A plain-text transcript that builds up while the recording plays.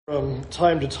From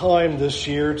time to time this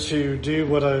year to do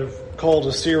what I've called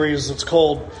a series that's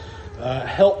called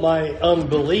Help My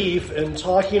Unbelief, and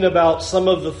talking about some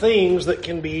of the things that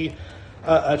can be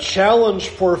a challenge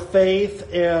for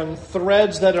faith and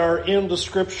threads that are in the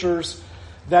Scriptures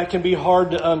that can be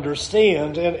hard to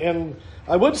understand. And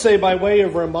I would say, by way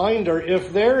of reminder,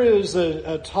 if there is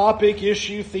a topic,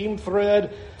 issue, theme,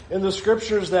 thread in the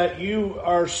Scriptures that you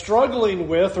are struggling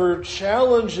with or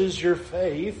challenges your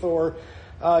faith, or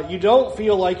you don't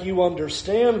feel like you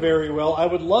understand very well, I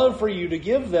would love for you to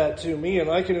give that to me, and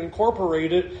I can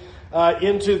incorporate it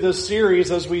into this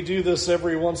series as we do this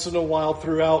every once in a while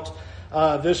throughout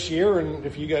this year. And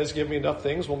if you guys give me enough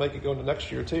things, we'll make it go into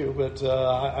next year too. But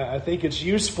I think it's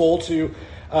useful to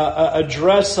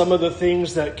address some of the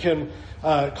things that can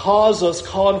cause us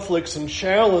conflicts and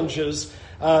challenges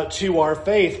to our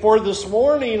faith. For this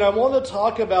morning, I want to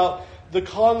talk about the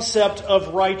concept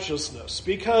of righteousness,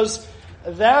 because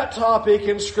that topic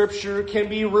in Scripture can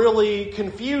be really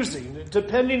confusing.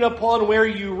 Depending upon where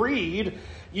you read,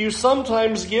 you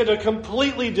sometimes get a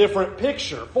completely different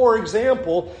picture. For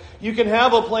example, you can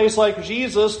have a place like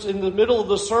Jesus in the middle of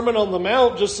the Sermon on the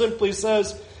Mount just simply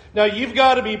says, now you've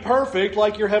got to be perfect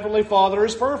like your Heavenly Father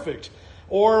is perfect.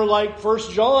 Or like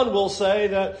 1 John will say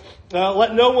that,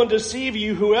 let no one deceive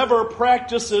you, whoever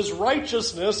practices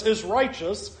righteousness is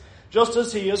righteous, just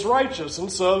as he is righteous. And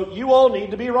so you all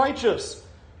need to be righteous,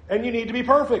 and you need to be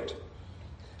perfect.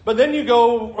 But then you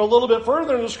go a little bit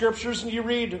further in the Scriptures and you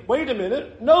read, wait a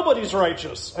minute, nobody's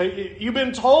righteous. You've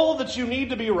been told that you need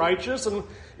to be righteous, and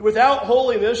without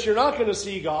holiness you're not going to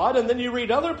see God. And then you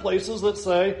read other places that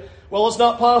say, well, it's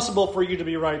not possible for you to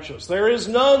be righteous. There is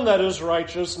none that is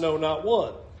righteous, no, not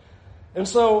one. And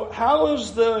so how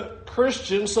is the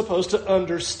Christian supposed to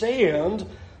understand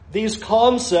these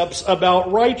concepts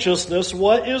about righteousness?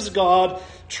 What is God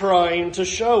trying to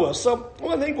show us? So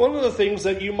I think one of the things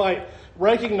that you might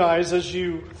recognize as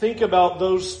you think about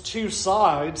those two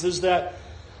sides is that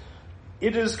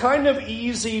it is kind of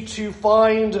easy to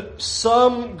find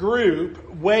some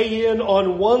group weigh in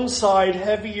on one side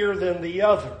heavier than the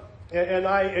other. And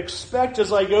I expect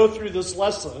as I go through this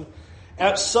lesson,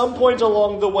 at some point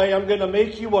along the way, I'm going to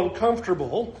make you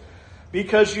uncomfortable,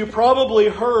 because you probably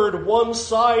heard one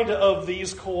side of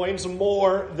these coins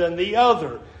more than the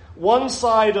other. One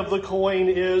side of the coin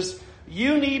is,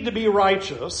 you need to be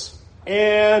righteous,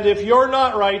 and if you're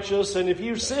not righteous, and if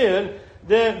you sin,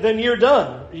 then you're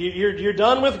done. You're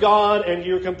done with God, and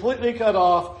you're completely cut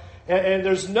off, and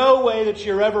there's no way that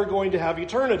you're ever going to have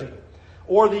eternity.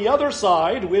 Or the other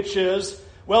side, which is,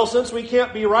 well, since we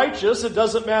can't be righteous, it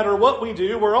doesn't matter what we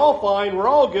do. We're all fine. We're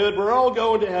all good. We're all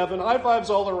going to heaven. High fives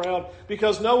all around,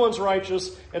 because no one's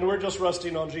righteous and we're just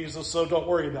resting on Jesus, so don't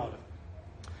worry about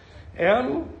it.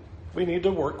 And we need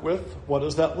to work with, what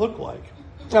does that look like?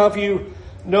 Now, if you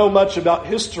know much about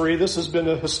history, this has been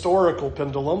a historical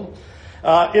pendulum.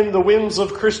 In the winds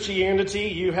of Christianity,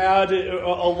 you had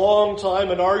a long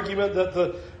time an argument that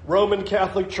the Roman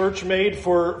Catholic Church made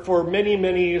for many,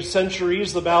 many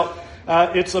centuries about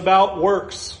it's about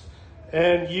works,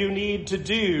 and you need to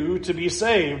do to be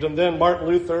saved. And then Martin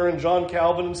Luther and John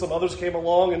Calvin and some others came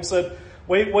along and said,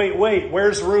 wait,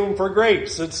 where's room for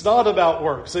grace? It's not about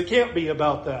works. It can't be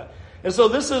about that. And so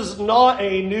this is not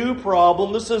a new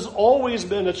problem. This has always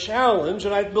been a challenge,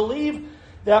 and I believe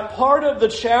that part of the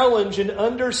challenge in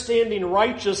understanding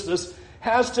righteousness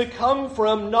has to come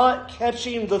from not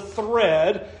catching the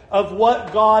thread of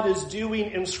what God is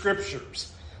doing in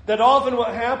Scriptures. That often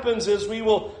what happens is we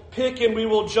will pick and we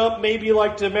will jump maybe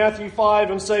like to Matthew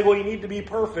 5 and say, well, you need to be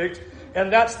perfect,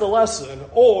 and that's the lesson.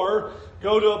 Or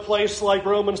go to a place like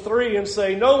Romans 3 and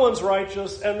say, no one's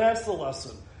righteous, and that's the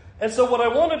lesson. And so what I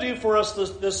want to do for us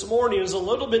this morning is a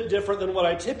little bit different than what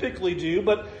I typically do,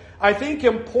 but I think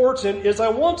important is I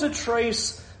want to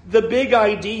trace the big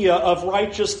idea of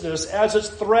righteousness as it's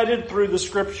threaded through the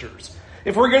Scriptures.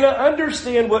 If we're going to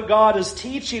understand what God is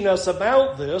teaching us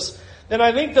about this, then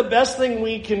I think the best thing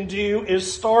we can do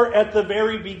is start at the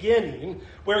very beginning,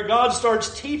 where God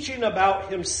starts teaching about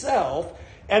Himself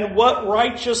and what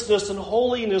righteousness and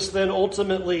holiness then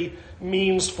ultimately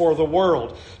means for the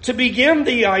world. To begin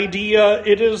the idea,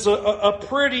 it is a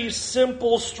pretty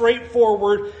simple,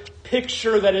 straightforward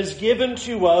picture that is given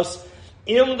to us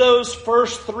in those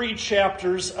first 3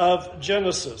 chapters of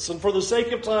Genesis. And for the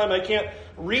sake of time, I can't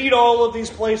read all of these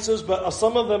places, but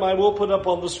some of them I will put up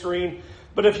on the screen.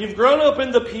 But if you've grown up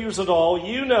in the pews at all,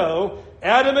 you know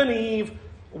Adam and Eve,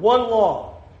 one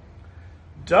law.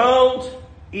 Don't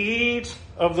eat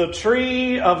of the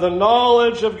tree of the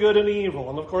knowledge of good and evil.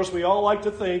 And of course, we all like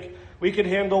to think we could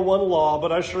handle one law,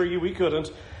 but I assure you we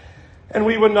couldn't. And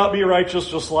we would not be righteous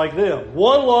just like them.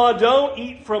 One law, don't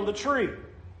eat from the tree.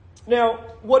 Now,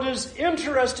 what is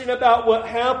interesting about what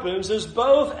happens is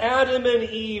both Adam and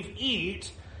Eve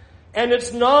eat, and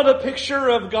it's not a picture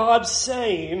of God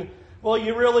saying, well,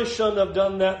 you really shouldn't have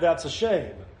done that, that's a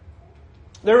shame.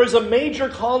 There is a major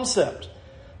concept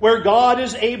where God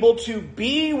is able to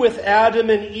be with Adam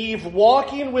and Eve,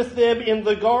 walking with them in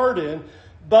the garden,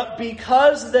 but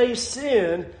because they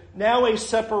sin, now a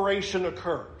separation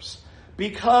occurs.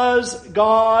 Because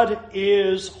God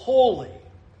is holy.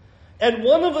 And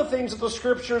one of the things that the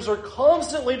Scriptures are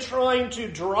constantly trying to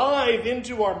drive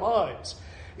into our minds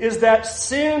is that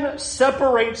sin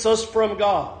separates us from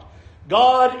God.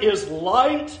 God is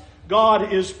light,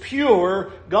 God is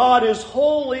pure, God is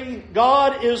holy,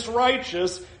 God is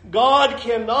righteous. God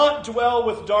cannot dwell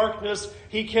with darkness.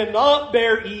 He cannot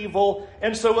bear evil.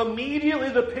 And so immediately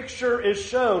the picture is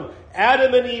shown.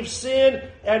 Adam and Eve sin,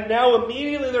 and now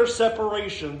immediately there's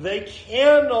separation. They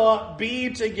cannot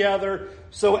be together,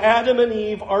 so Adam and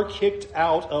Eve are kicked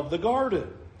out of the garden.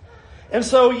 And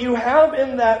so you have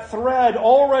in that thread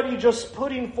already just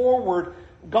putting forward,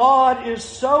 God is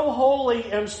so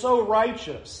holy and so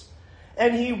righteous,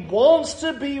 and He wants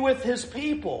to be with His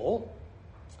people,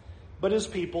 but His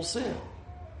people sin.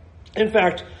 In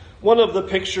fact, one of the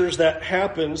pictures that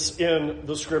happens in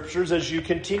the Scriptures as you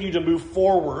continue to move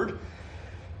forward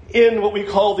in what we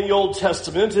call the Old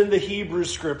Testament, in the Hebrew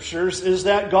Scriptures, is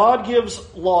that God gives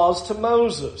laws to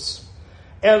Moses.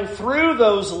 And through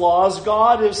those laws,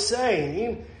 God is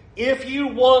saying, if you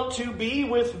want to be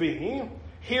with me,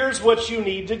 here's what you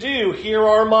need to do. Here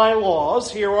are my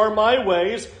laws. Here are my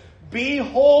ways. Be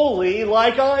holy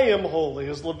like I am holy,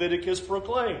 as Leviticus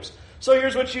proclaims. So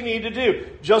here's what you need to do.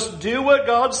 Just do what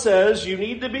God says. You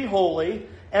need to be holy,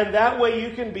 and that way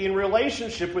you can be in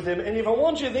relationship with Him. And if I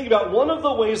want you to think about one of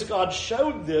the ways God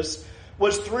showed this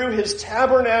was through His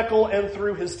tabernacle and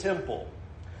through His temple.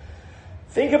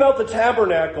 Think about the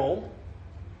tabernacle.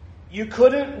 You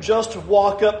couldn't just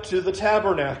walk up to the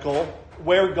tabernacle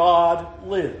where God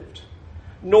lived.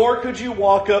 Nor could you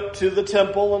walk up to the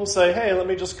temple and say, hey, let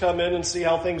me just come in and see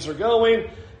how things are going,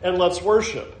 and let's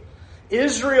worship.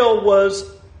 Israel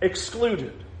was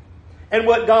excluded. And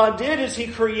what God did is He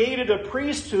created a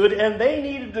priesthood, and they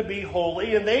needed to be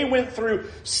holy, and they went through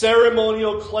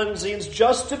ceremonial cleansings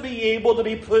just to be able to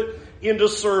be put into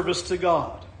service to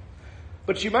God.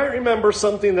 But you might remember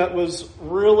something that was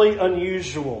really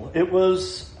unusual. It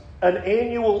was an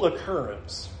annual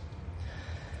occurrence.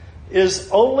 Is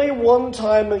only one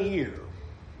time a year,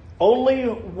 only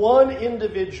one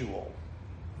individual,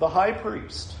 the high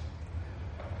priest,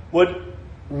 would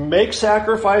make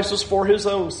sacrifices for his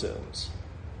own sins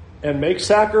and make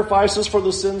sacrifices for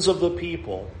the sins of the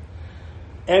people,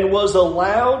 and was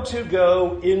allowed to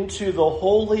go into the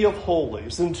Holy of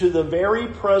Holies, into the very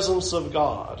presence of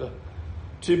God,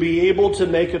 to be able to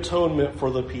make atonement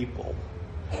for the people.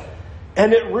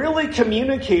 And it really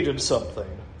communicated something.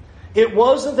 It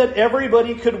wasn't that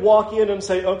everybody could walk in and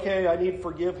say, okay, I need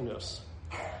forgiveness.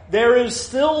 There is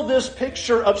still this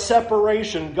picture of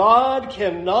separation. God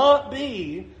cannot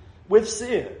be with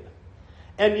sin.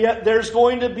 And yet there's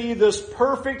going to be this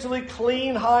perfectly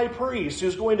clean high priest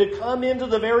who's going to come into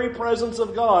the very presence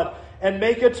of God and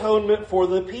make atonement for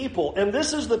the people. And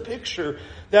this is the picture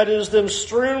that is then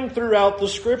strewn throughout the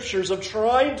Scriptures of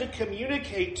trying to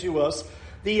communicate to us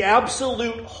the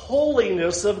absolute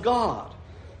holiness of God.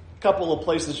 Couple of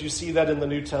places you see that in the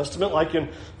New Testament, like in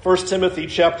 1 Timothy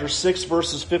chapter 6,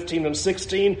 verses 15 and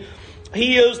 16.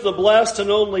 He is the blessed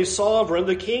and only sovereign,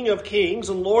 the King of kings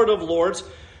and Lord of lords,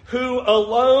 who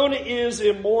alone is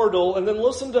immortal. And then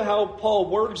listen to how Paul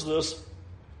words this.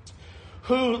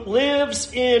 Who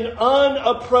lives in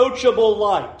unapproachable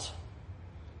light.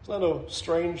 Isn't that a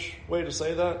strange way to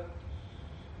say that?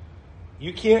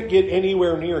 You can't get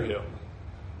anywhere near Him,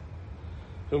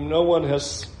 whom no one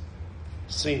has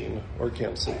seen or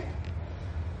can see.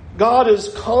 God is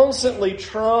constantly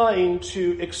trying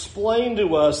to explain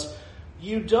to us,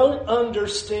 you don't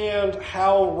understand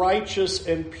how righteous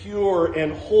and pure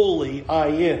and holy I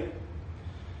am.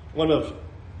 One of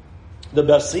the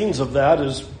best scenes of that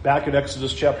is back in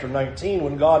Exodus chapter 19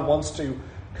 when God wants to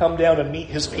come down and meet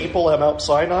His people at Mount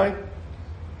Sinai.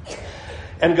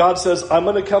 And God says, I'm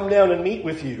going to come down and meet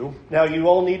with you. Now you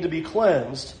all need to be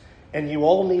cleansed and you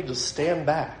all need to stand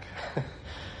back.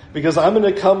 Because I'm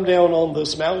going to come down on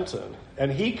this mountain. And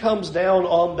He comes down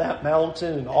on that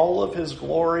mountain in all of His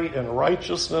glory and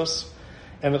righteousness.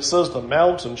 And it says the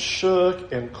mountain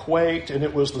shook and quaked. And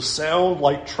it was the sound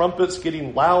like trumpets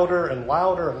getting louder and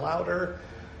louder and louder.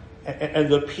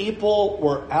 And the people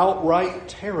were outright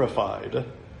terrified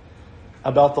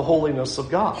about the holiness of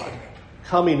God.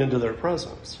 coming into their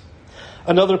presence.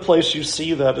 Another place you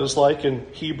see that is like in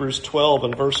Hebrews 12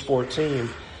 and verse 14,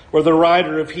 where the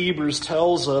writer of Hebrews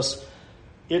tells us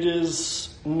it is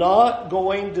not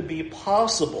going to be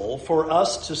possible for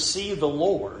us to see the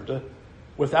Lord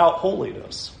without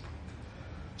holiness.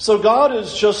 So God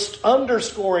is just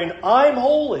underscoring, I'm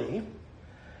holy,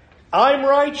 I'm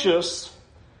righteous,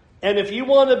 and if you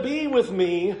want to be with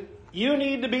me, you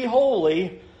need to be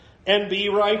holy and be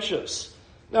righteous.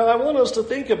 Now, I want us to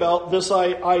think about this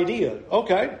idea.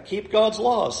 Okay, keep God's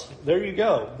laws. There you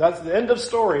go. That's the end of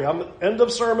story. End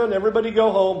of sermon. Everybody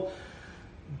go home.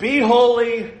 Be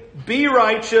holy, be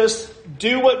righteous,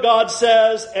 do what God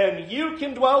says, and you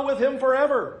can dwell with Him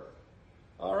forever.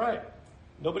 All right.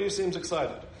 Nobody seems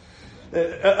excited.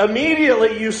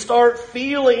 Immediately you start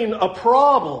feeling a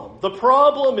problem. The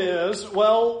problem is,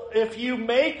 well, if you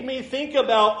make me think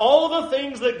about all the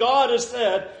things that God has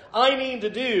said I need to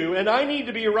do, and I need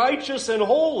to be righteous and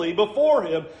holy before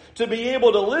Him to be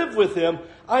able to live with Him,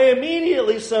 I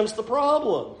immediately sense the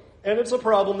problem. And it's a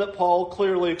problem that Paul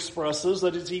clearly expresses,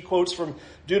 that is, he quotes from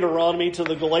Deuteronomy to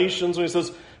the Galatians when he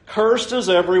says, "Cursed is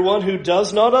everyone who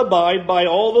does not abide by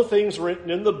all the things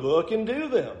written in the book and do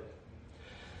them."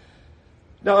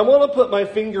 Now, I want to put my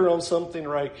finger on something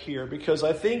right here because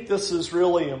I think this is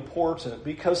really important,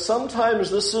 because sometimes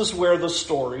this is where the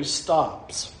story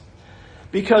stops.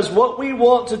 Because what we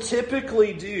want to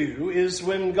typically do is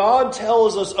when God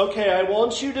tells us, okay, I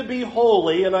want you to be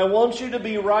holy and I want you to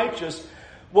be righteous,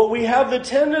 what we have the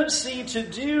tendency to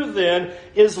do then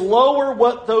is lower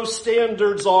what those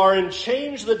standards are and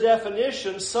change the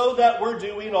definition so that we're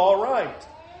doing all right.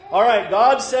 All right,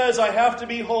 God says I have to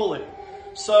be holy.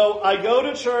 So I go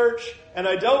to church and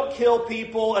I don't kill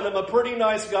people and I'm a pretty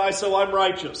nice guy, so I'm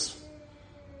righteous.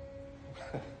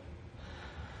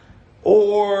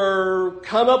 Or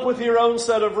come up with your own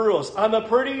set of rules. I'm a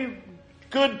pretty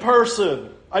good person.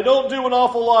 I don't do an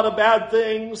awful lot of bad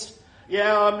things.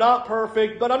 Yeah, I'm not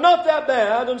perfect, but I'm not that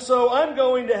bad, and so I'm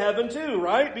going to heaven too,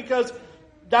 right? Because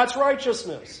that's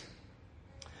righteousness.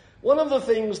 One of the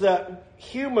things that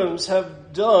humans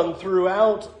have done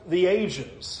throughout the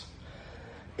ages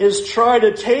is try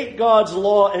to take God's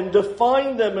law and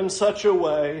define them in such a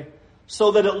way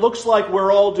so that it looks like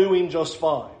we're all doing just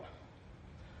fine.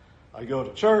 I go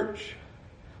to church,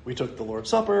 we took the Lord's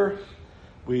Supper,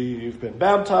 we've been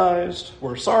baptized,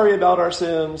 we're sorry about our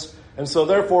sins, and so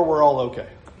therefore we're all okay.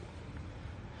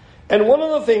 And one of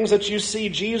the things that you see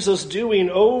Jesus doing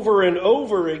over and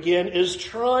over again is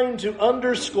trying to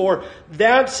underscore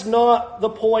that's not the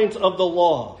point of the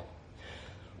law.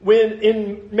 When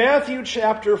in Matthew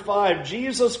chapter 5,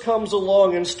 Jesus comes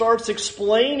along and starts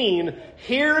explaining,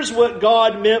 here's what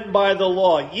God meant by the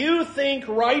law. You think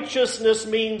righteousness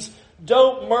means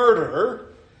don't murder,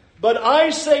 but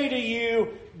I say to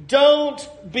you, don't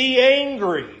be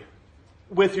angry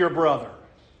with your brother.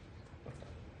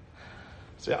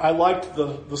 See, I liked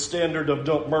the standard of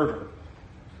don't murder.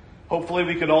 Hopefully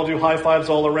we can all do high fives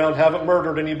all around. Haven't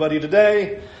murdered anybody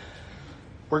today.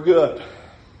 We're good.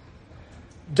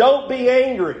 Don't be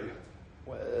angry.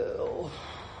 Well,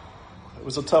 it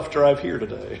was a tough drive here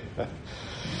today.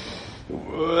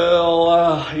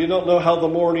 Well, you don't know how the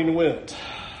morning went.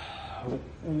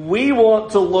 We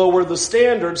want to lower the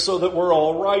standard so that we're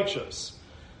all righteous.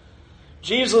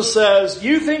 Jesus says,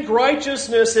 you think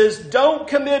righteousness is don't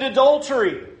commit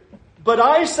adultery. But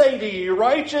I say to you,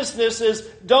 righteousness is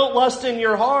don't lust in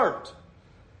your heart.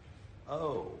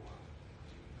 Oh.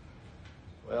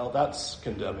 Well, that's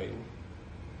condemning.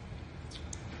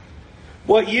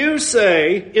 What you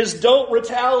say is don't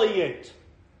retaliate.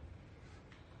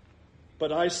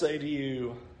 But I say to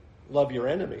you, love your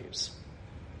enemies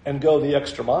and go the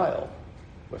extra mile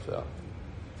with them.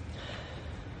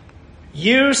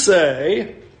 You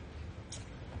say,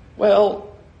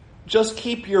 well, just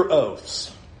keep your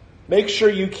oaths. Make sure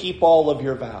you keep all of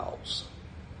your vows.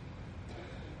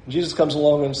 Jesus comes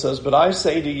along and says, but I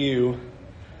say to you,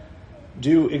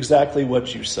 do exactly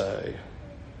what you say.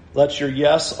 Let your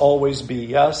yes always be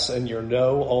yes and your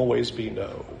no always be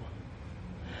no.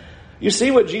 You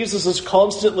see what Jesus is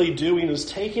constantly doing is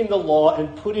taking the law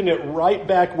and putting it right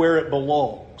back where it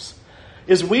belongs.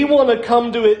 Is we want to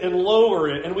come to it and lower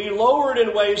it. And we lower it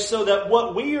in ways so that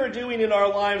what we are doing in our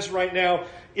lives right now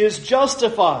is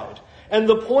justified. And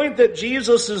the point that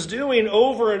Jesus is doing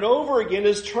over and over again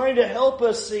is trying to help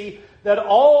us see that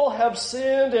all have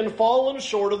sinned and fallen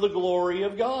short of the glory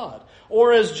of God.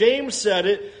 Or as James said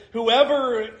it,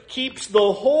 whoever keeps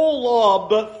the whole law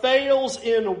but fails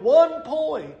in one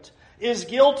point is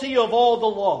guilty of all the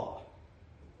law.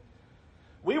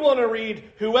 We want to read,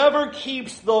 whoever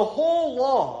keeps the whole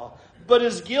law but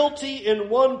is guilty in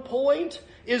one point,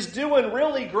 is doing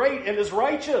really great and is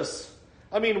righteous.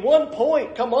 I mean, 1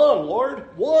 point. Come on, Lord.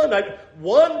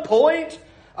 1 point?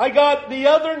 I got the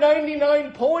other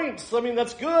 99 points. I mean,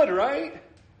 that's good, right?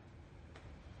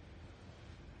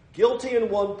 Guilty in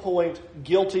 1 point,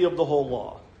 guilty of the whole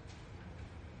law.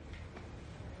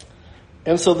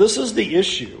 And so this is the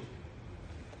issue.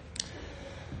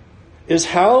 Is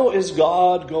how is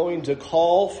God going to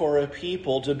call for a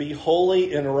people to be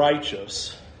holy and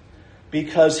righteous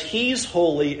because He's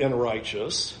holy and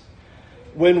righteous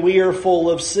when we are full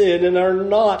of sin and are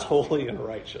not holy and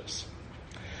righteous?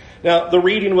 Now, the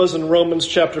reading was in Romans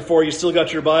chapter 4. You still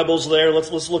got your Bibles there?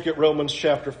 Let's look at Romans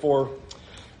chapter 4.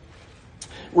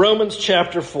 Romans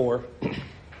chapter 4.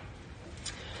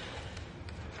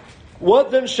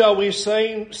 What then shall we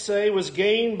say was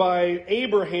gained by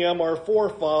Abraham our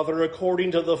forefather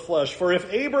according to the flesh? For if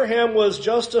Abraham was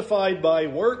justified by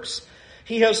works,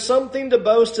 he has something to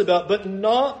boast about, but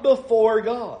not before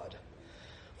God.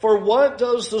 For what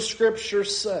does the Scripture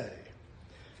say?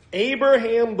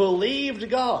 Abraham believed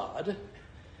God,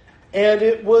 and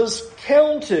it was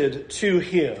counted to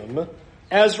him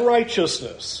as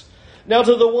righteousness. Now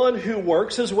to the one who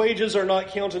works, his wages are not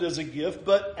counted as a gift,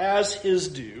 but as his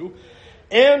due.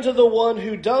 And to the one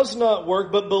who does not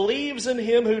work, but believes in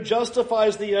him who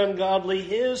justifies the ungodly,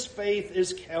 his faith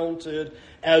is counted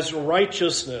as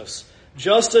righteousness.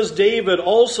 Just as David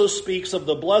also speaks of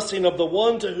the blessing of the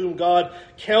one to whom God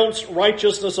counts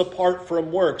righteousness apart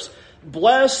from works.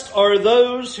 Blessed are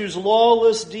those whose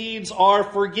lawless deeds are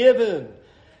forgiven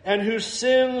and whose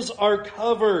sins are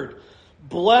covered.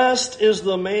 Blessed is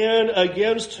the man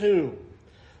against whom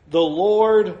the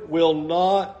Lord will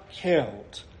not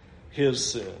count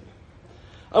his sin.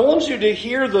 I want you to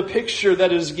hear the picture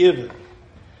that is given.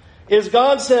 Is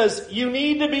God says, you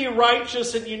need to be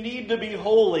righteous and you need to be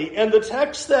holy. And the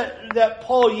text that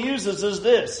Paul uses is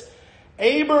this.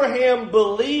 Abraham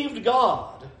believed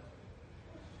God,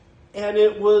 and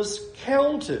it was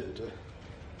counted,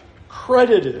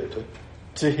 credited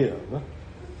to him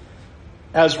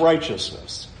as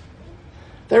righteousness.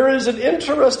 There is an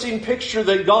interesting picture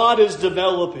that God is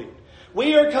developing.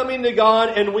 We are coming to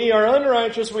God and we are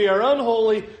unrighteous, we are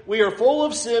unholy, we are full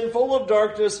of sin, full of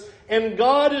darkness, and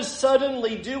God is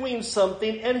suddenly doing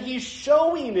something and He's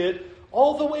showing it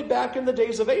all the way back in the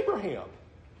days of Abraham.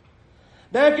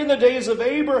 Back in the days of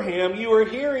Abraham, you are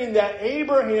hearing that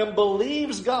Abraham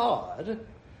believes God,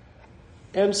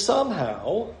 and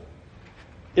somehow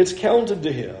it's counted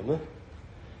to him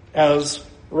as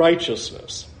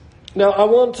righteousness. Now, I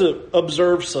want to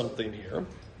observe something here,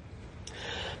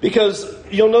 because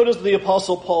you'll notice the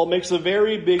Apostle Paul makes a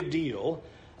very big deal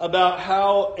about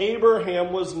how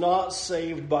Abraham was not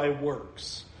saved by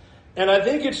works. And I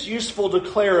think it's useful to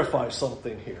clarify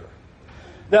something here.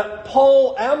 That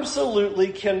Paul absolutely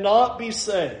cannot be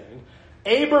saying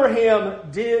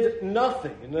Abraham did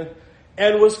nothing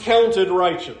and was counted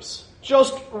righteous.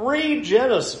 Just read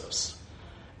Genesis,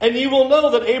 and you will know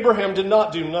that Abraham did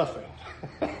not do nothing.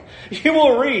 You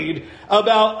will read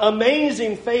about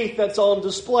amazing faith that's on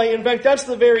display. In fact, that's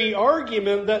the very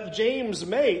argument that James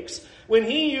makes when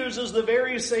he uses the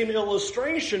very same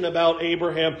illustration about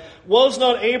Abraham. Was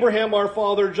not Abraham our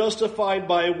father justified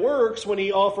by works when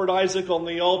he offered Isaac on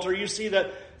the altar? You see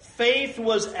that faith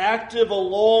was active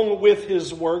along with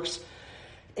his works,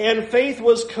 and faith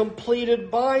was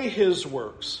completed by his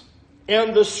works.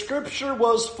 And the Scripture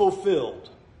was fulfilled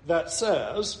that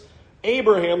says,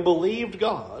 Abraham believed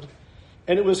God,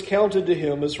 and it was counted to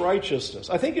him as righteousness.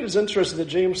 I think it is interesting that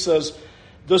James says,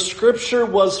 the Scripture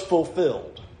was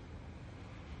fulfilled.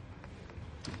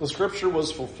 The Scripture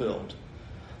was fulfilled.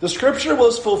 The Scripture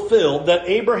was fulfilled that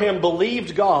Abraham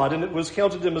believed God and it was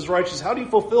counted to him as righteous. How do you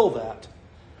fulfill that?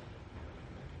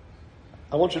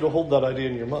 I want you to hold that idea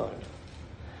in your mind.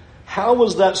 How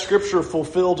was that Scripture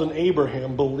fulfilled in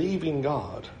Abraham believing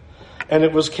God and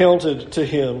it was counted to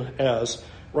him as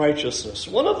righteousness?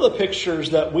 One of the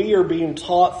pictures that we are being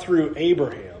taught through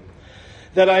Abraham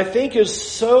that I think is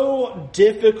so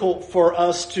difficult for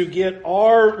us to get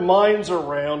our minds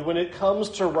around when it comes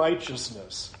to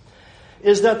righteousness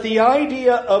is that the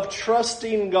idea of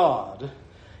trusting God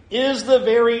is the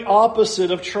very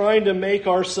opposite of trying to make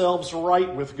ourselves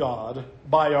right with God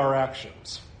by our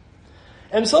actions.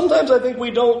 And sometimes I think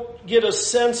we don't get a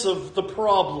sense of the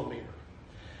problem here.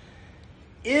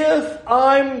 If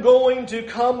I'm going to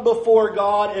come before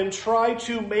God and try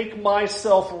to make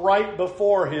myself right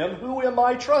before Him, who am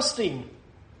I trusting?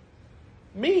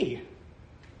 Me.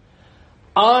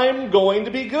 I'm going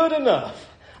to be good enough.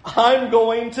 I'm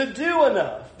going to do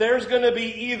enough. There's going to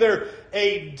be either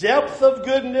a depth of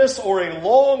goodness or a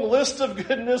long list of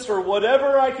goodness or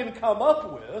whatever I can come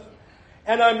up with.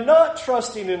 And I'm not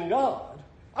trusting in God.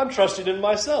 I'm trusting in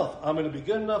myself. I'm going to be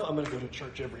good enough. I'm going to go to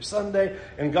church every Sunday.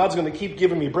 And God's going to keep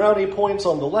giving me brownie points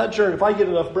on the ledger. And if I get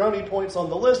enough brownie points on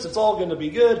the list, it's all going to be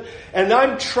good. And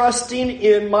I'm trusting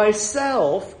in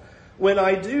myself when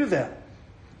I do that.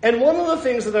 And one of the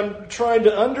things that I'm trying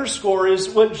to underscore is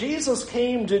what Jesus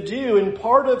came to do, and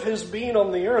part of his being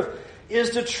on the earth,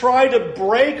 is to try to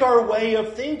break our way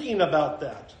of thinking about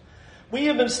that. We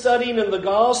have been studying in the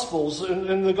Gospels,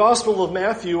 in the Gospel of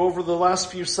Matthew over the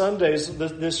last few Sundays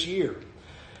this year.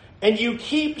 And you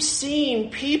keep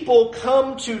seeing people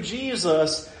come to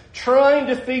Jesus trying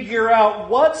to figure out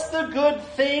what's the good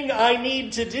thing I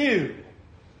need to do.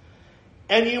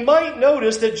 And you might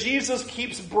notice that Jesus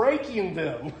keeps breaking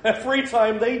them every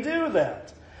time they do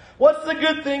that. What's the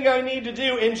good thing I need to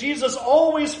do? And Jesus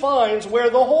always finds where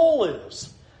the hole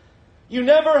is. You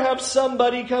never have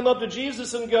somebody come up to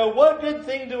Jesus and go, what good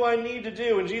thing do I need to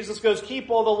do? And Jesus goes, keep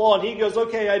all the law. And he goes,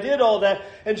 okay, I did all that.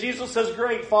 And Jesus says,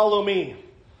 great, follow me.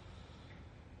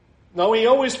 No, he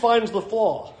always finds the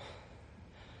flaw.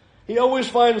 He always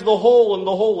finds the hole in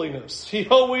the holiness. He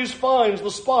always finds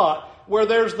the spot where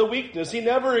there's the weakness. He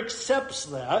never accepts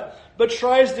that, but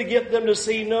tries to get them to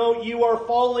see, no, you are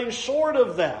falling short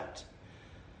of that.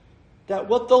 That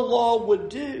what the law would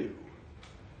do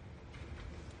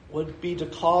would be to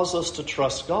cause us to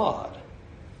trust God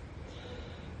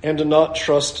and to not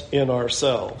trust in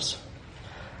ourselves.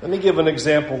 Let me give an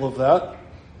example of that.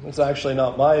 It's actually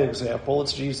not my example,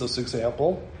 it's Jesus'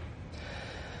 example.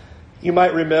 You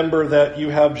might remember that you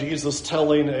have Jesus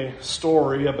telling a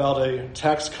story about a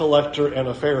tax collector and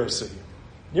a Pharisee.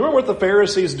 You remember what the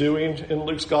Pharisee's doing in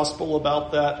Luke's gospel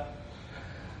about that?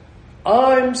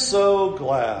 I'm so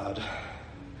glad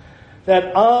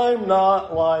that I'm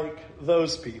not like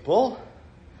those people,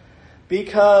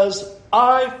 because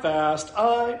I fast,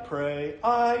 I pray,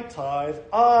 I tithe,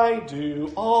 I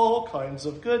do all kinds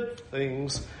of good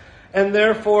things, and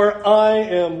therefore I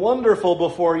am wonderful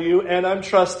before you, and I'm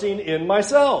trusting in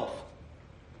myself.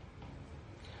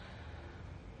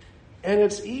 And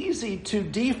it's easy to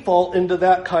default into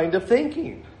that kind of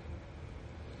thinking.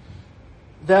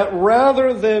 That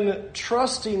rather than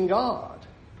trusting God,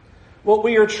 what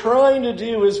we are trying to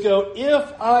do is go,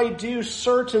 if I do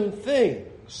certain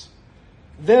things,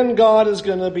 then God is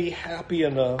going to be happy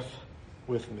enough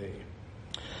with me.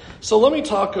 So let me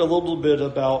talk a little bit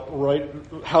about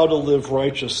how to live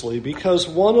righteously, because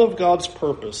one of God's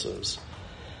purposes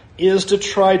is to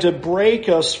try to break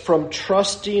us from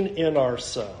trusting in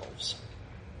ourselves.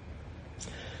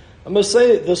 I'm going to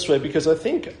say it this way because I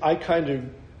think I kind of,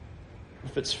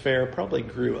 if it's fair, probably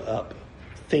grew up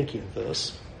thinking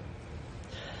this.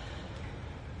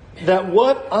 That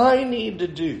what I need to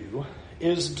do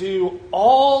is do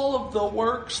all of the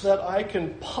works that I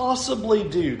can possibly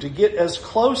do to get as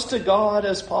close to God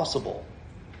as possible.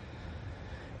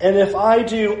 And if I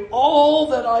do all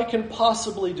that I can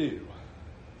possibly do,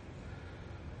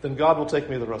 then God will take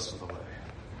me the rest of the way.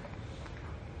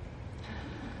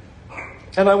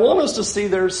 And I want us to see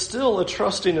there's still a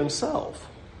trusting in self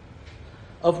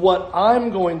of what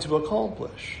I'm going to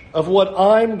accomplish, of what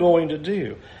I'm going to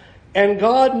do. And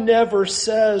God never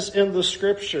says in the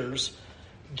Scriptures,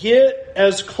 get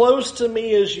as close to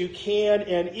me as you can,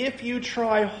 and if you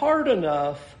try hard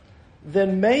enough,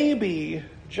 then maybe,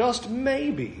 just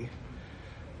maybe,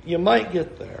 you might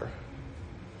get there,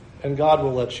 and God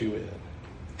will let you in.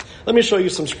 Let me show you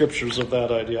some scriptures of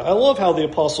that idea. I love how the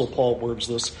Apostle Paul words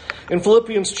this. In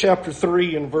Philippians chapter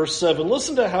 3 and verse 7,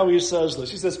 listen to how he says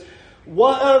this. He says,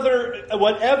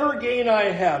 whatever gain I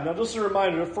have. Now just a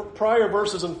reminder, prior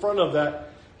verses in front of that,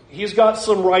 he's got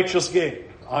some righteous gain.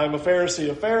 I'm a Pharisee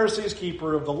of Pharisees,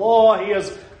 keeper of the law. He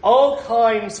has all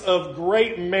kinds of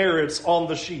great merits on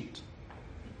the sheet.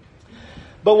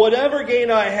 But whatever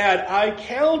gain I had, I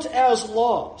count as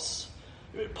loss.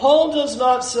 Paul does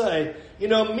not say,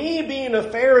 me being a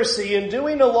Pharisee and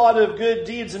doing a lot of good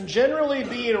deeds and generally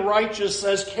being righteous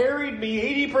has carried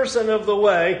me 80% of the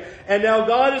way, and now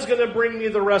God is going to bring me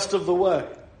the rest of the way.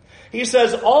 He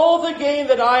says, all the gain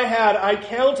that I had, I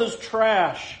count as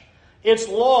trash. It's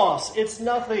loss. It's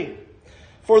nothing.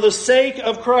 For the sake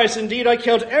of Christ, indeed, I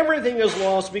count everything as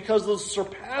loss because of the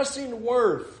surpassing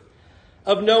worth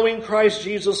of knowing Christ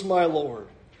Jesus my Lord.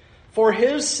 For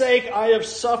his sake I have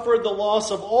suffered the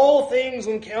loss of all things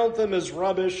and count them as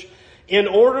rubbish, in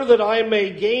order that I may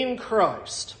gain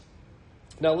Christ.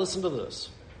 Now listen to this.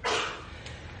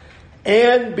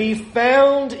 And be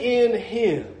found in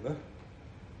him,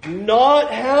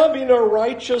 not having a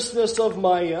righteousness of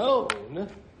my own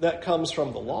that comes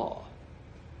from the law,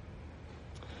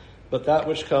 but that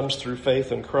which comes through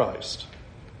faith in Christ.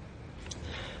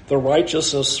 The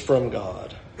righteousness from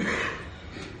God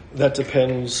that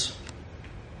depends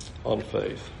on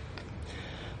faith.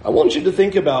 I want you to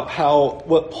think about how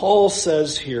what Paul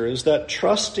says here is that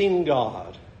trusting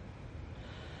God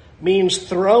means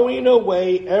throwing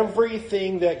away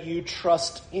everything that you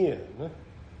trust in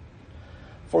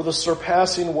for the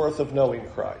surpassing worth of knowing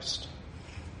Christ.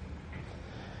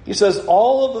 He says,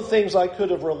 all of the things I could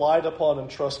have relied upon and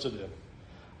trusted in,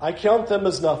 I count them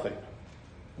as nothing.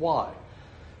 Why?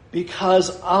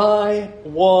 Because I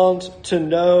want to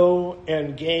know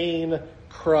and gain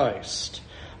Christ.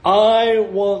 I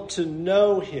want to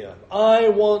know Him. I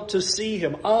want to see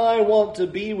Him. I want to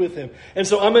be with Him. And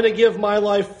so I'm going to give my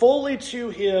life fully to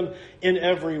Him in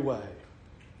every way.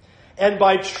 And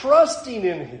by trusting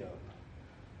in Him,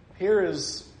 here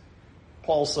is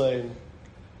Paul saying,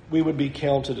 we would be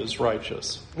counted as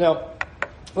righteous. Now,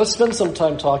 let's spend some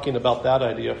time talking about that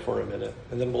idea for a minute,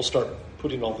 and then we'll start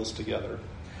putting all this together.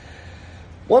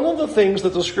 One of the things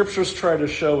that the Scriptures try to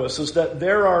show us is that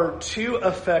there are two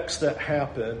effects that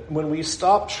happen when we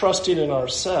stop trusting in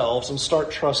ourselves and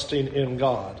start trusting in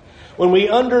God. When we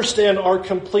understand our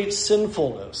complete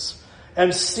sinfulness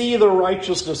and see the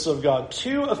righteousness of God,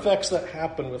 two effects that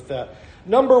happen with that.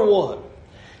 Number one,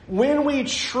 when we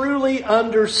truly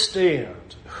understand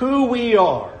who we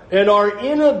are and our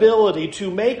inability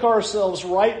to make ourselves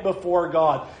right before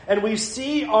God, and we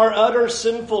see our utter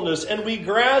sinfulness and we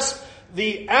grasp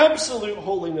the absolute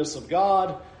holiness of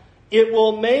God, it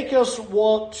will make us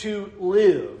want to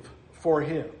live for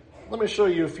Him. Let me show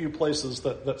you a few places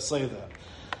that say that.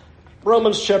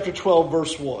 Romans chapter 12,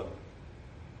 verse 1.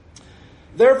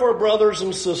 Therefore, brothers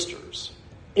and sisters,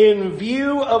 in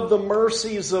view of the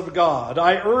mercies of God,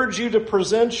 I urge you to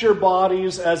present your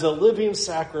bodies as a living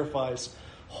sacrifice,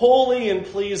 holy and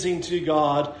pleasing to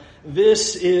God.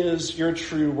 This is your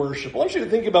true worship. I want you to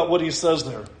think about what he says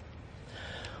there.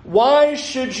 Why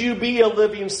should you be a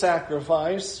living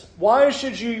sacrifice? Why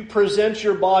should you present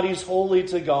your bodies holy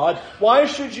to God? Why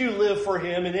should you live for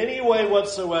Him in any way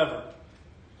whatsoever?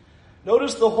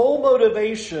 Notice the whole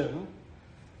motivation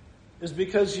is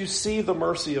because you see the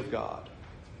mercy of God.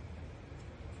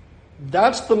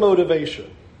 That's the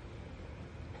motivation.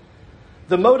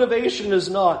 The motivation is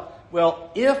not,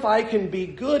 well, if I can be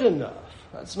good enough.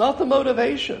 That's not the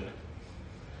motivation.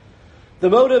 The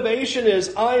motivation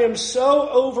is, I am so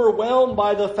overwhelmed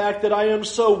by the fact that I am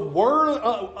so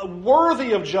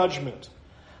worthy of judgment.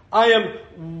 I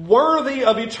am worthy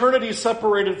of eternity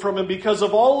separated from Him because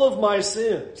of all of my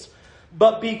sins.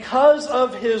 But because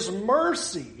of His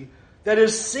mercy that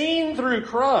is seen through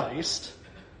Christ,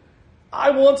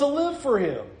 I want to live for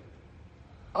Him.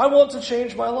 I want to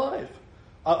change my life.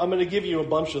 I'm going to give you a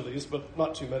bunch of these, but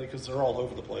not too many because they're all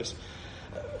over the place.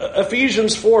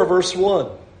 Ephesians 4, verse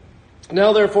 1.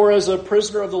 Now, therefore, as a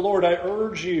prisoner of the Lord, I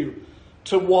urge you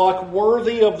to walk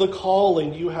worthy of the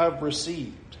calling you have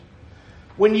received.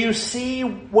 When you see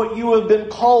what you have been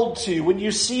called to, when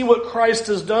you see what Christ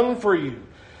has done for you,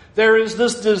 there is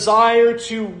this desire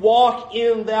to walk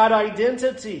in that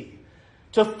identity,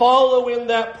 to follow in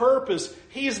that purpose.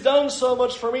 He's done so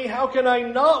much for me. How can I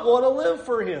not want to live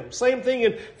for Him? Same thing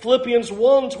in Philippians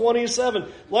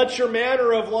 1:27. Let your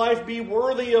manner of life be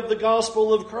worthy of the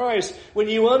gospel of Christ. When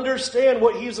you understand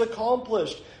what He's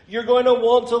accomplished, you're going to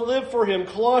want to live for Him.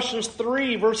 Colossians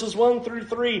 3, verses 1 through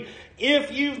 3.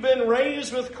 If you've been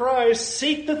raised with Christ,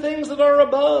 seek the things that are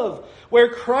above,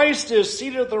 where Christ is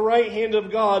seated at the right hand of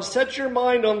God. Set your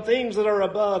mind on things that are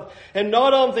above, and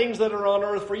not on things that are on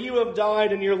earth, for you have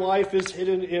died and your life is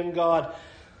hidden in God.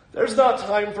 There's not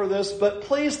time for this, but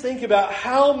please think about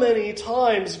how many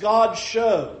times God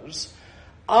shows,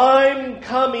 I'm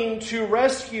coming to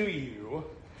rescue you,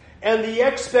 and the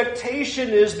expectation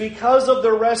is because of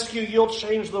the rescue, you'll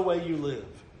change the way you live.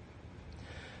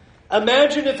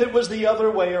 Imagine if it was the other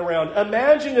way around.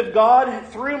 Imagine if God,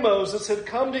 through Moses, had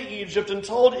come to Egypt and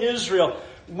told Israel,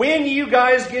 when you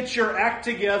guys get your act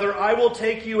together, I will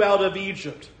take you out of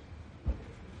Egypt.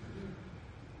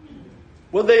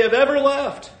 Would they have ever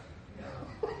left?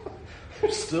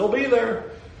 They'd still be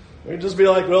there. They'd just be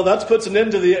like, well, that puts an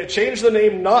end to change the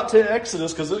name not to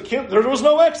Exodus, because there was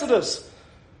no Exodus.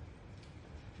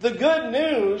 The good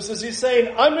news is He's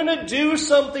saying, I'm going to do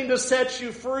something to set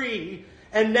you free.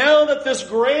 And now that this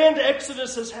grand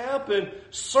Exodus has happened,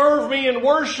 serve me and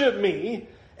worship me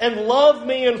and love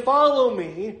me and follow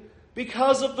me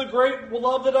because of the great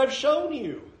love that I've shown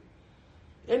you.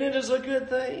 And it is a good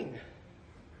thing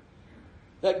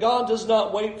that God does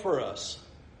not wait for us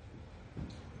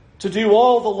to do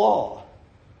all the law,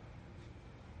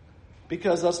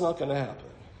 because that's not going to happen.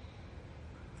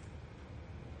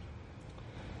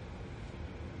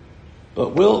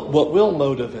 But what will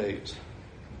motivate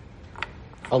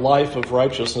a life of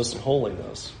righteousness and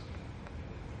holiness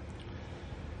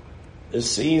is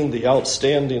seeing the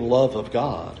outstanding love of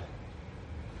God,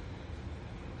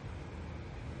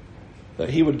 that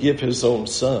he would give his own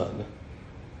son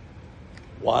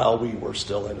while we were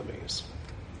still enemies.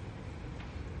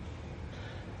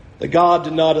 That God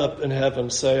did not up in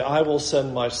heaven say, I will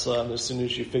send my son as soon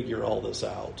as you figure all this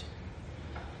out.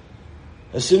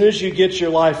 As soon as you get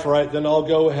your life right, then I'll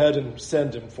go ahead and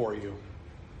send him for you.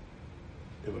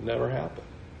 It would never happen.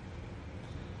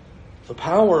 The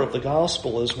power of the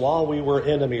gospel is while we were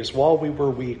enemies, while we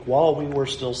were weak, while we were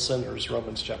still sinners,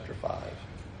 Romans chapter 5,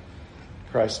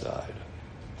 Christ died.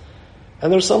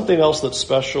 And there's something else that's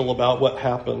special about what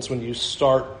happens when you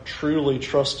start truly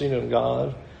trusting in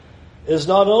God, is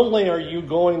not only are you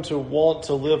going to want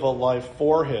to live a life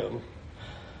for him,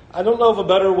 I don't know of a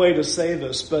better way to say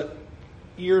this, but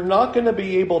you're not going to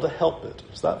be able to help it.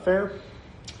 Is that fair?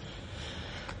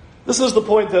 This is the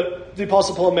point that the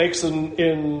Apostle Paul makes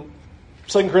in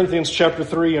 2 Corinthians chapter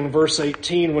 3 and verse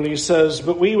 18 when he says,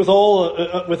 But we with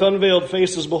unveiled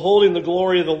faces beholding the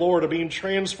glory of the Lord are being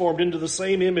transformed into the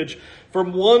same image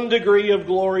from one degree of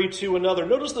glory to another.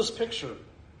 Notice this picture.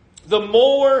 The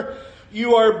more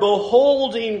you are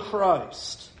beholding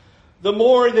Christ, the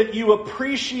more that you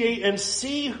appreciate and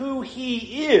see who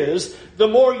he is, the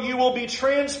more you will be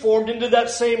transformed into that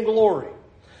same glory.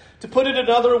 To put it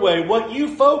another way, what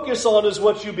you focus on is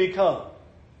what you become.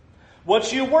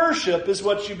 What you worship is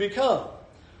what you become.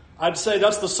 I'd say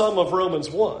that's the sum of Romans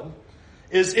 1.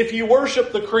 Is if you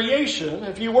worship the creation,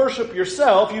 if you worship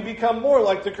yourself, you become more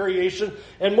like the creation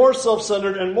and more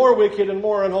self-centered and more wicked and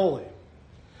more unholy.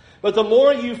 But the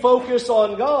more you focus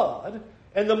on God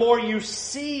and the more you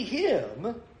see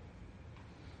him,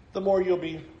 the more you'll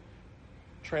be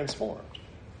transformed.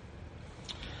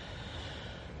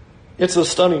 It's a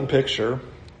stunning picture.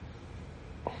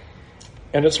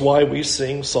 And it's why we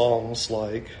sing songs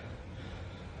like,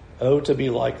 Oh, to be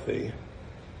like thee.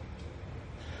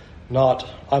 Not,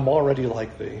 I'm already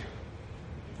like thee.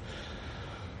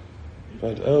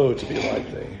 But, oh, to be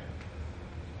like thee.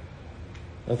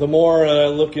 The more I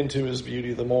look into his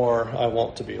beauty, the more I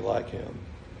want to be like him.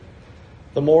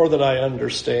 The more that I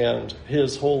understand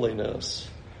his holiness,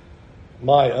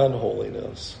 my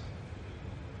unholiness,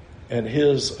 and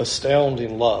his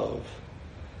astounding love,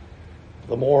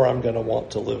 the more I'm going to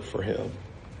want to live for him.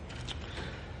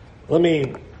 Let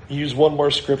me use one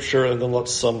more scripture and then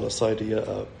let's sum this idea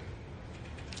up.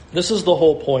 This is the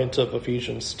whole point of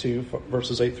Ephesians 2,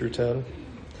 verses 8 through 10.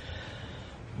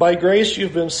 By grace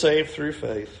you've been saved through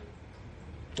faith.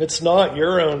 It's not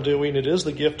your own doing, it is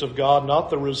the gift of God, not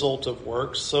the result of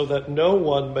works, so that no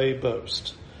one may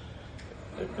boast.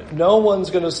 No one's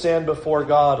going to stand before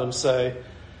God and say,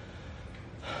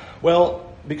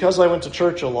 well, because I went to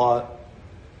church a lot,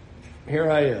 here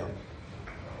I am.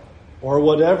 Or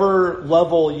whatever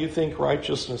level you think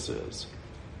righteousness is.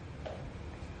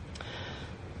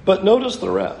 But notice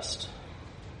the rest.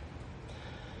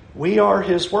 We are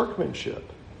his workmanship.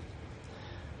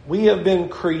 We have been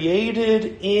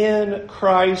created in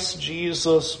Christ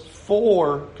Jesus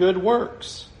for good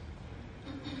works,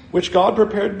 which God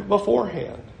prepared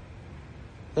beforehand,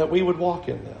 that we would walk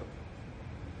in them.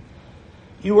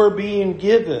 You are being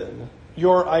given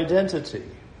your identity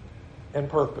and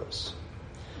purpose.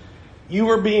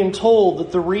 You are being told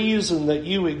that the reason that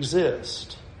you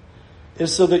exist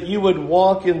is so that you would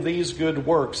walk in these good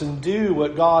works and do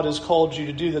what God has called you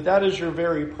to do, that is your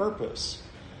very purpose.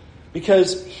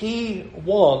 Because he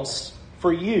wants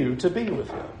for you to be with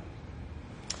him.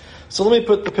 So let me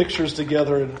put the pictures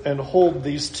together and hold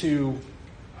these two,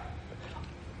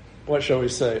 what shall we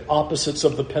say, opposites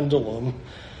of the pendulum,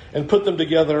 and put them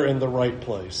together in the right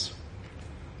place.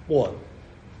 1,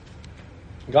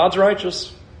 God's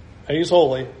righteous, and he's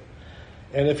holy.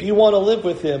 And if you want to live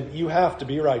with him, you have to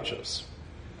be righteous.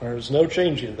 There's no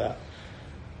changing that.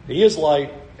 He is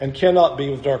light and cannot be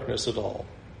with darkness at all.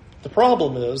 The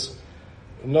problem is,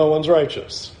 no one's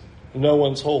righteous. No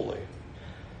one's holy.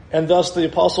 And thus the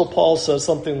Apostle Paul says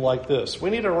something like this.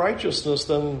 We need a righteousness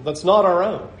then that's not our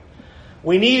own.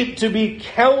 We need to be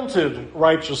counted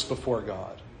righteous before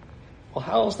God. Well,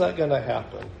 how is that going to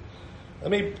happen? Let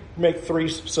me make 3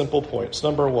 simple points.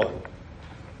 Number 1.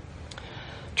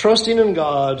 Trusting in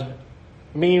God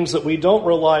means that we don't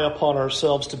rely upon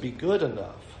ourselves to be good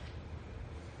enough,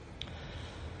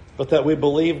 but that we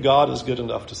believe God is good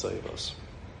enough to save us.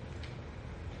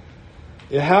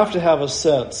 You have to have a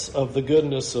sense of the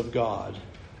goodness of God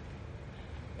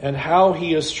and how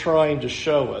he is trying to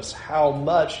show us how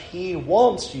much he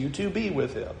wants you to be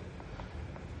with him.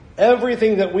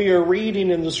 Everything that we are reading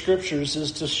in the Scriptures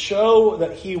is to show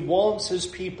that he wants his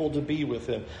people to be with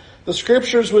him. The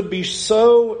Scriptures would be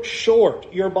so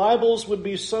short, your Bibles would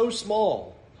be so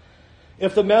small,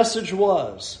 if the message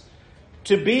was,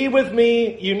 to be with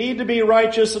me, you need to be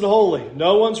righteous and holy.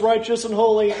 No one's righteous and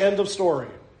holy, end of story.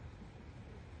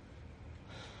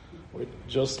 We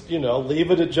just,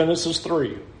 leave it at Genesis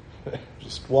 3.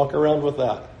 Just walk around with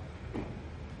that.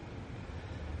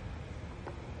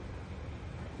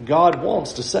 God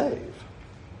wants to save.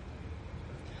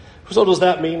 So does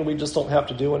that mean we just don't have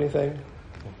to do anything?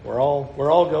 We're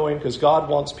all going because God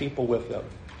wants people with him.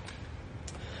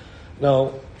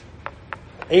 No.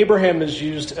 Abraham is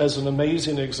used as an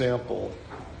amazing example.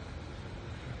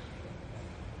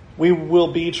 We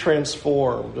will be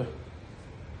transformed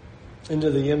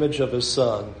into the image of his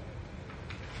son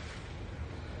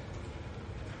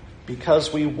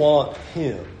because we want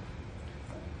him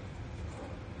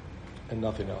and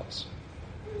nothing else.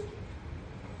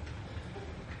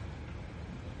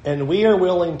 And we are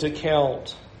willing to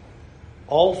count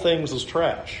all things as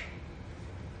trash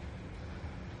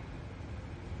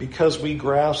because we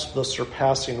grasp the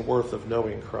surpassing worth of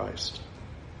knowing Christ.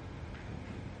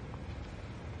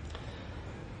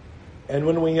 And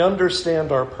when we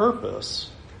understand our purpose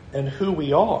and who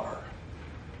we are,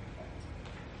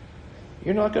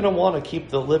 you're not going to want to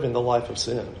keep living the life of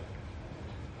sin.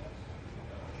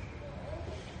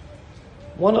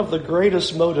 One of the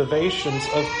greatest motivations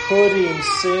of putting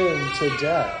sin to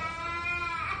death,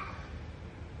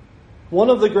 one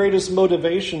of the greatest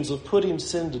motivations of putting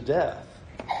sin to death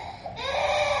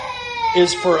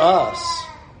is for us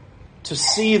to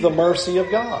see the mercy of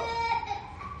God.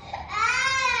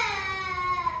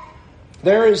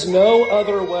 There is no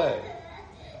other way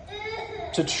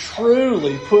to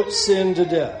truly put sin to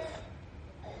death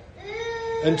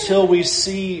until we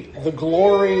see the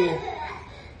glory,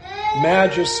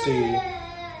 majesty,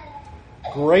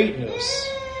 greatness,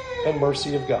 and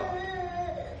mercy of God.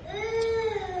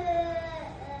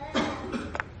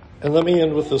 And let me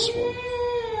end with this one.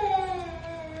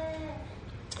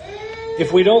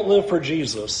 If we don't live for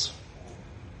Jesus,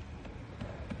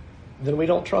 then we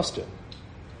don't trust him.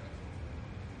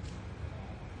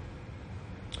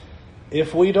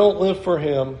 If we don't live for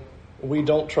him, we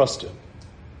don't trust him.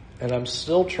 And I'm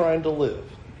still trying to live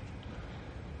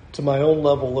to my own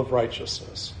level of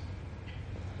righteousness.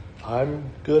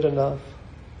 I'm good enough.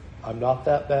 I'm not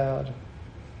that bad.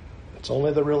 It's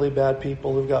only the really bad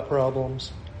people who've got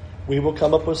problems. We will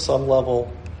come up with some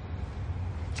level,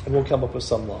 and we'll come up with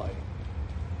some lie.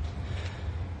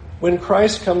 When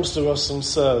Christ comes to us and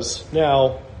says,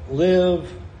 now live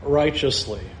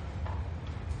righteously,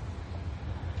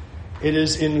 it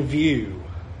is in view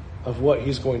of what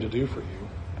he's going to do for you.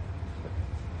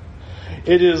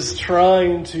 It is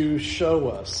trying to show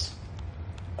us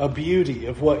a beauty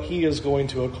of what he is going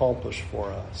to accomplish for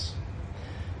us.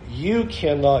 You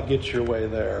cannot get your way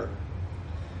there.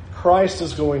 Christ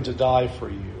is going to die for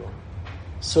you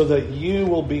so that you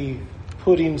will be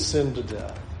putting sin to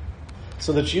death,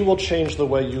 so that you will change the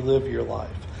way you live your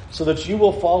life, so that you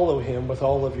will follow him with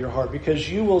all of your heart, because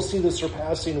you will see the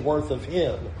surpassing worth of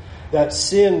him, that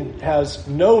sin has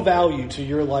no value to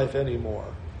your life anymore.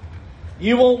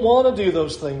 You won't want to do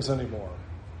those things anymore.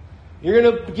 You're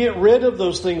going to get rid of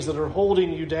those things that are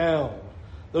holding you down,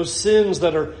 those sins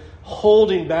that are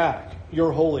holding back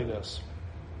your holiness,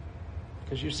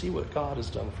 because you see what God has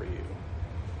done for you.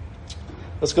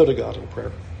 Let's go to God in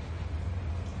prayer.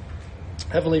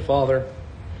 Heavenly Father,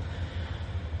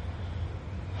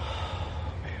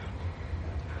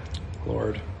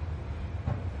 Lord,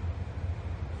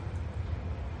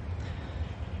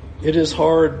 it is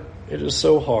hard, it is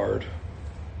so hard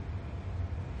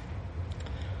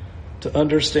to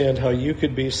understand how you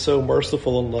could be so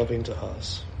merciful and loving to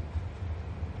us.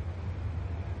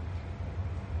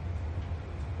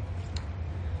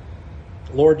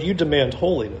 Lord, you demand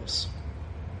holiness.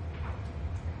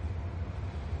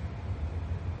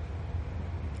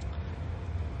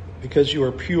 Because you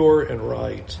are pure and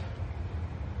right.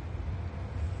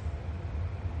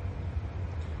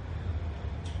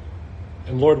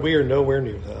 And Lord, we are nowhere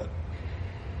near that.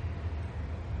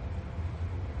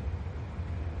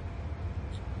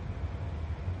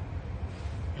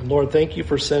 And Lord, thank you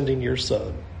for sending your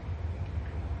Son,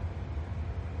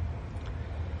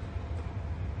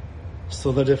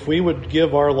 so that if we would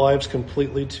give our lives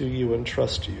completely to you and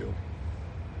trust you,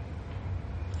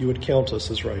 you would count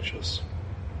us as righteous.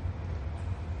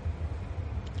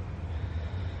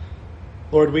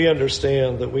 Lord, we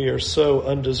understand that we are so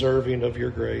undeserving of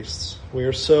your grace. We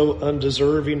are so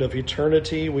undeserving of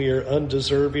eternity. We are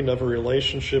undeserving of a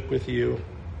relationship with you.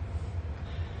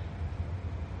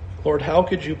 Lord, how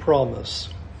could you promise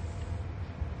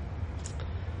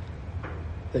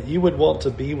that you would want to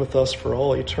be with us for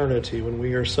all eternity when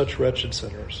we are such wretched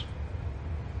sinners?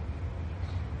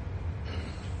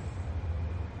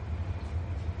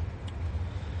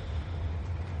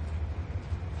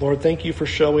 Lord, thank you for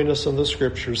showing us in the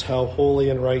scriptures how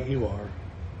holy and right you are.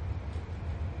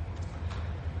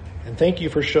 And thank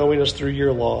you for showing us through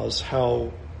your laws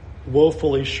how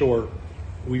woefully short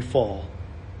we fall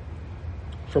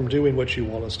from doing what you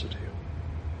want us to do.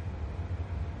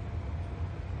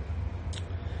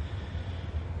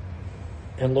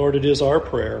 And Lord, it is our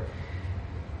prayer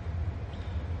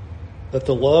that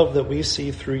the love that we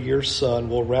see through your Son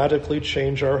will radically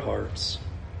change our hearts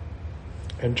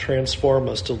and transform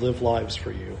us to live lives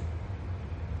for you.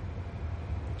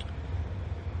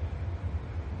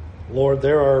 Lord,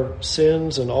 there are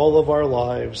sins in all of our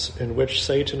lives in which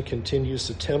Satan continues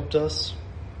to tempt us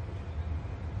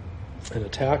and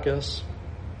attack us.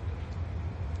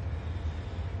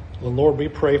 And Lord, we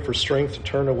pray for strength to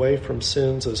turn away from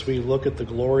sins as we look at the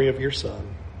glory of your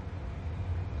Son.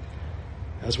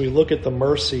 As we look at the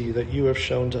mercy that you have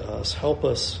shown to us, help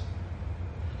us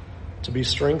to be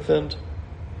strengthened,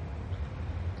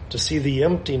 to see the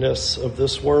emptiness of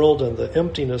this world and the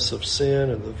emptiness of sin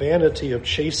and the vanity of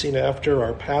chasing after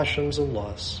our passions and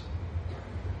lusts.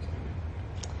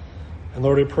 And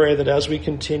Lord, we pray that as we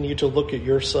continue to look at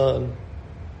your Son,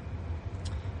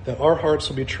 that our hearts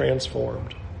will be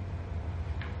transformed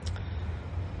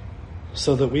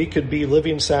so that we could be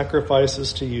living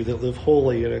sacrifices to you that live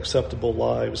holy and acceptable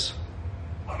lives.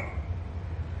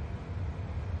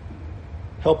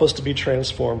 Help us to be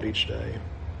transformed each day.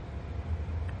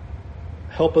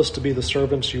 Help us to be the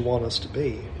servants you want us to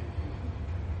be.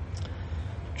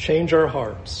 Change our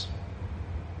hearts,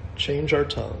 change our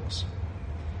tongues,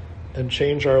 and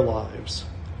change our lives.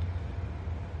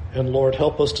 And Lord,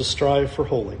 help us to strive for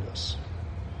holiness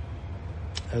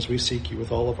as we seek you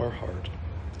with all of our heart.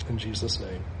 In Jesus'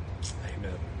 name,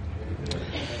 amen.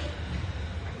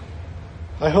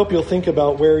 I hope you'll think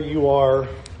about where you are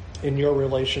in your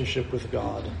relationship with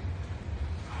God.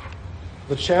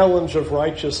 The challenge of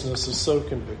righteousness is so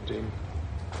convicting.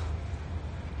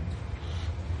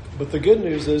 But the good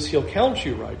news is he'll count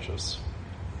you righteous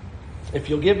if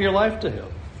you'll give your life to him.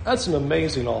 That's an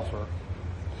amazing offer.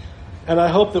 And I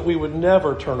hope that we would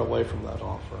never turn away from that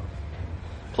offer.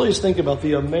 Please think about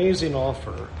the amazing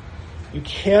offer. You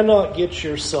cannot get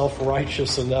yourself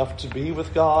righteous enough to be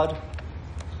with God.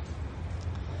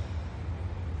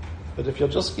 But if you'll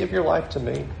just give your life to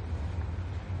me,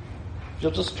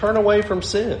 you'll just turn away from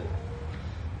sin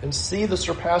and see the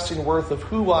surpassing worth of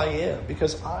who I am,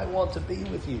 because I want to be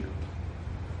with you.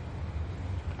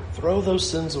 Throw those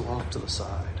sins off to the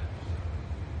side,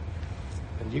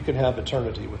 and you can have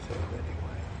eternity with him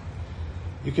anyway.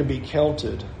 You can be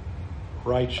counted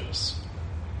righteous,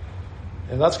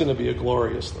 and that's going to be a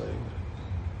glorious thing.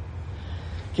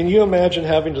 Can you imagine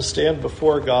having to stand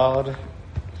before God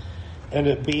and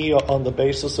it be on the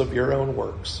basis of your own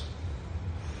works?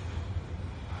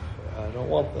 I don't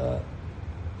want that.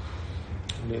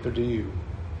 Neither do you.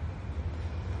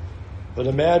 But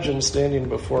imagine standing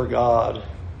before God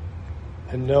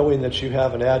and knowing that you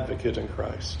have an advocate in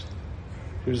Christ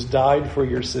who's died for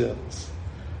your sins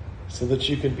so that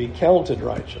you can be counted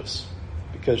righteous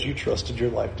because you trusted your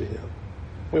life to him.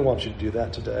 We want you to do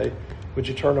that today. Would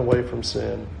you turn away from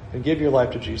sin and give your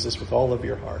life to Jesus with all of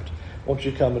your heart? Won't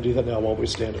you come and do that now while we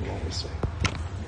stand and while we sing?